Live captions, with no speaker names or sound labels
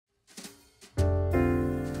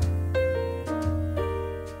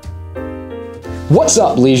What's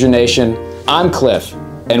up, Leisure Nation? I'm Cliff,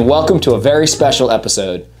 and welcome to a very special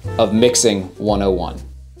episode of Mixing 101.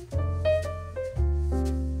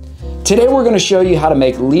 Today we're going to show you how to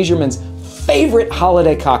make Leisureman's favorite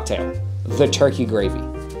holiday cocktail, the turkey gravy.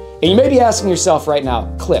 And you may be asking yourself right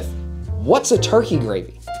now, Cliff, what's a turkey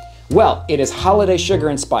gravy? Well, it is holiday sugar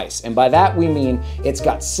and spice, and by that we mean it's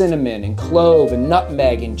got cinnamon and clove and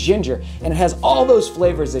nutmeg and ginger, and it has all those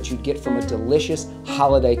flavors that you'd get from a delicious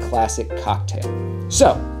holiday classic cocktail.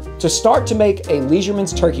 So, to start to make a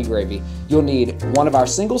Leisureman's turkey gravy, you'll need one of our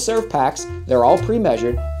single serve packs, they're all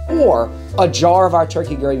pre-measured, or a jar of our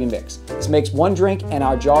turkey gravy mix. This makes one drink, and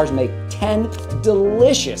our jars make 10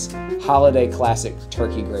 delicious holiday classic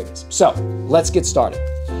turkey gravies. So, let's get started.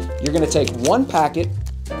 You're gonna take one packet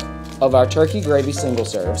of our turkey gravy single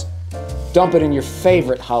serves, dump it in your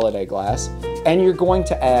favorite holiday glass, and you're going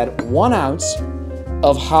to add 1 ounce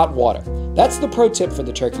of hot water. That's the pro tip for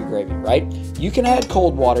the turkey gravy, right? You can add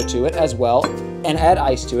cold water to it as well and add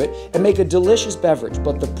ice to it and make a delicious beverage.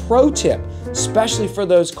 But the pro tip, especially for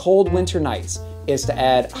those cold winter nights, is to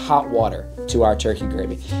add hot water to our turkey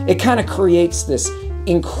gravy. It kind of creates this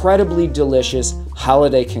incredibly delicious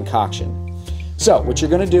holiday concoction. So what you're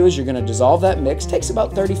gonna do is you're gonna dissolve that mix. Takes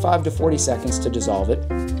about 35 to 40 seconds to dissolve it.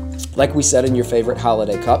 Like we said, in your favorite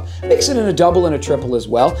holiday cup. Mix it in a double and a triple as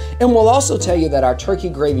well. And we'll also tell you that our turkey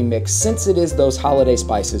gravy mix, since it is those holiday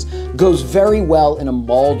spices, goes very well in a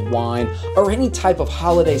mulled wine or any type of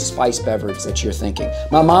holiday spice beverage that you're thinking.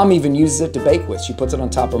 My mom even uses it to bake with. She puts it on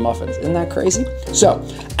top of muffins. Isn't that crazy? So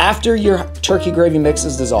after your turkey gravy mix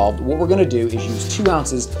is dissolved, what we're gonna do is use 2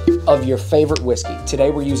 ounces of your favorite whiskey. Today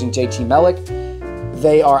we're using JT Mellick.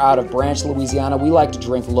 They are out of Branch, Louisiana. We like to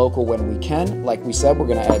drink local when we can. Like we said, we're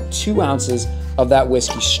gonna add 2 ounces of that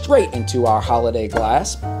whiskey straight into our holiday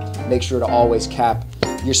glass. Make sure to always cap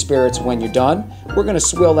your spirits when you're done. We're gonna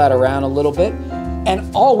swill that around a little bit and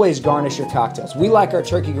always garnish your cocktails. We like our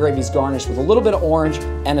turkey gravies garnished with a little bit of orange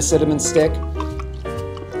and a cinnamon stick.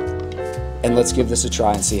 And let's give this a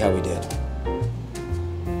try and see how we did.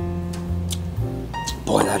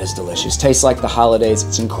 Boy, that is delicious. Tastes like the holidays.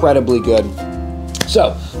 It's incredibly good.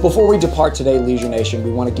 So, before we depart today, Leisure Nation,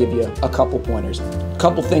 we want to give you a couple pointers, a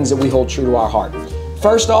couple things that we hold true to our heart.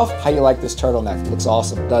 First off, how you like this turtleneck? Looks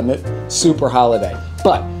awesome, doesn't it? Super holiday.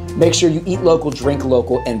 But make sure you eat local, drink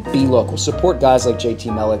local, and be local. Support guys like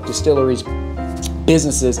JT Mellick, distilleries,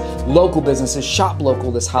 businesses, local businesses, shop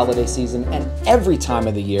local this holiday season and every time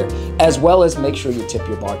of the year, as well as make sure you tip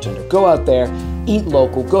your bartender. Go out there, eat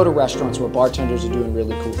local, go to restaurants where bartenders are doing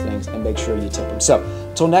really cool things, and make sure you tip them.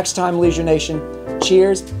 So, till next time, Leisure Nation,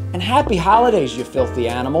 cheers and happy holidays, you filthy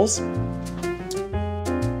animals.